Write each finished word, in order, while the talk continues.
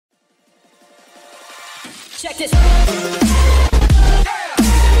Check this.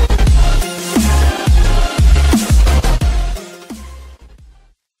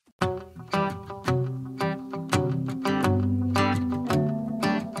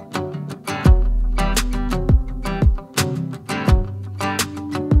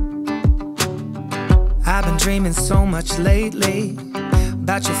 I've been dreaming so much lately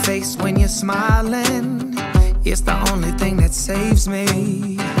about your face when you're smiling. It's the only thing that saves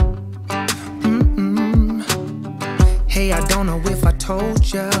me. Hey, I don't know if I told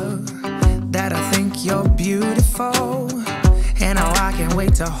you that I think you're beautiful, and how I can't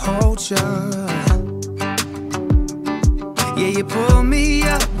wait to hold you. Yeah, you pull me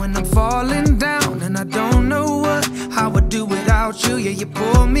up when I'm falling down, and I don't know what I would do without you. Yeah, you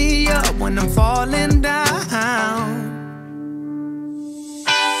pull me up when I'm falling down.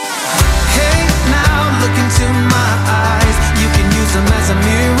 Hey, now look into my eyes. You can use them as a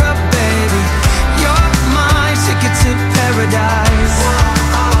mirror, baby. You're my ticket to paradise.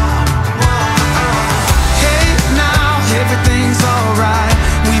 Hey, now everything's alright.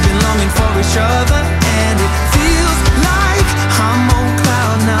 We've been longing for each other, and it feels like I'm on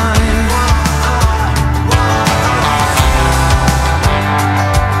cloud nine.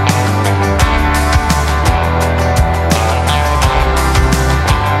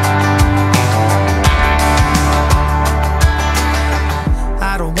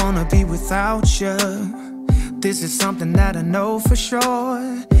 I don't wanna be without you. This is something that I know for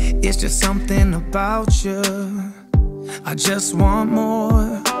sure. It's just something about you. I just want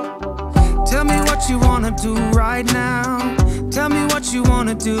more. Tell me what you wanna do right now. Tell me what you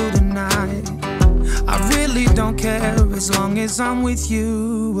wanna do tonight. I really don't care as long as I'm with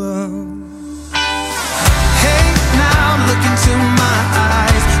you. Hey, now look into my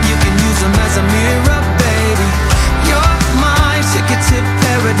eyes. You can use them as a mirror, baby. You're my ticket to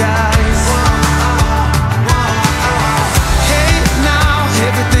paradise. Hey, now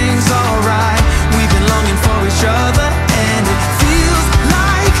everything's alright. We've been longing for each other, and it feels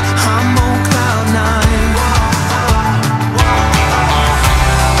like I'm on cloud nine.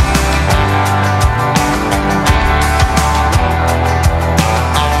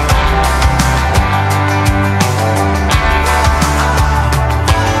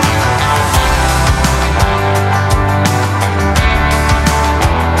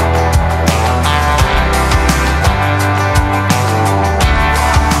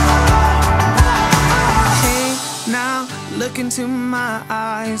 Look into my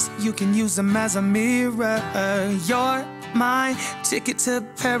eyes, you can use them as a mirror. You're my ticket to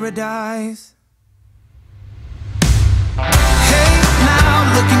paradise. Hey, now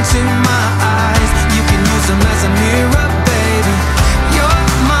look into my eyes. You can use them as a mirror, baby. You're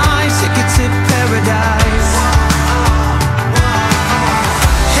my ticket to paradise.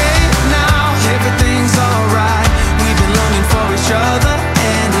 Hey, now everything's alright. We've been longing for each other,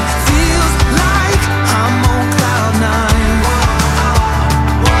 and it feels like I'm on cloud nine.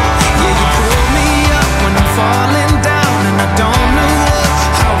 Falling down, and I don't know what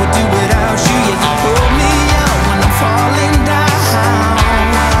I would do without you. Yeah, you pull me up when I'm falling down.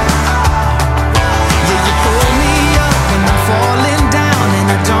 Yeah, you pull me up when I'm falling down, and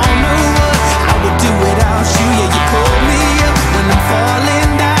I don't know what I would do without you. Yeah, you pull me up when I'm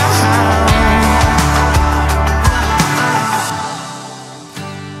falling down.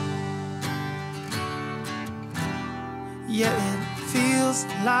 Yeah, it feels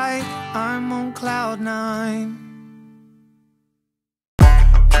like I'm on cloud nine.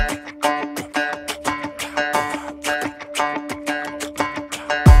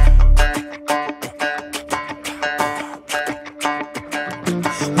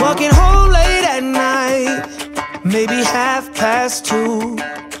 Walking home late at night, maybe 2:30.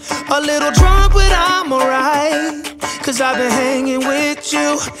 A little drunk, but I'm alright, 'cause I've been hanging with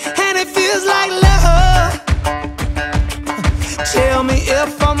you, and it feels like love. Tell me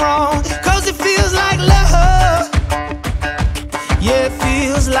if I'm wrong, 'cause it feels like love. Yeah, it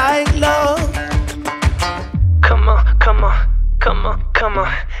feels like love. Come on, come on, come on, come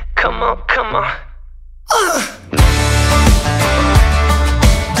on, come on, come on.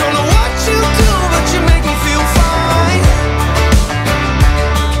 Don't know what you do, but you make me feel fine.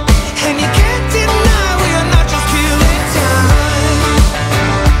 And you can't deny we are not just killing time.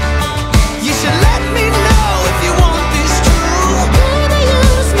 You should let me know if you want this true. Baby, you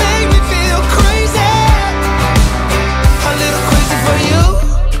just make me feel crazy. A little crazy for you.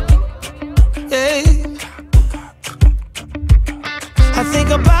 Hey. I think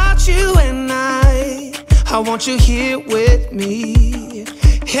about you and I want you here with me.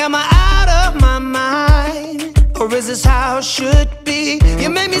 Am I out of my mind, or is this how it should be? You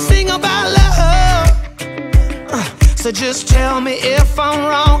made me sing about love, So just tell me if I'm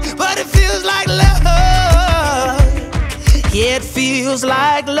wrong, but it feels like love. Yeah, it feels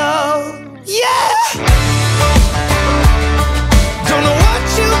like love. Yeah. Don't know what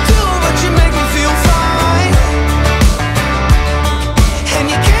you do, but you make me feel fine. And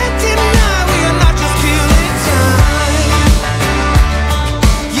you can't deny we are not just killing time.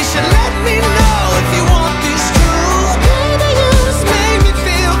 You should let me know if you want this true. Baby, you just make me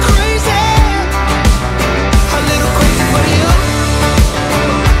feel crazy. A little crazy for you.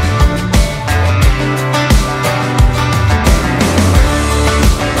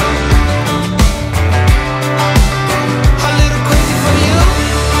 A little crazy for you.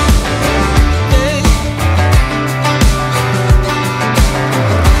 Yeah.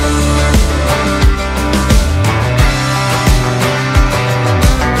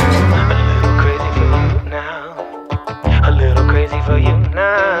 A little crazy for you now. A little crazy for you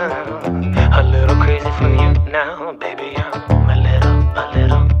now. A little crazy for you now, baby.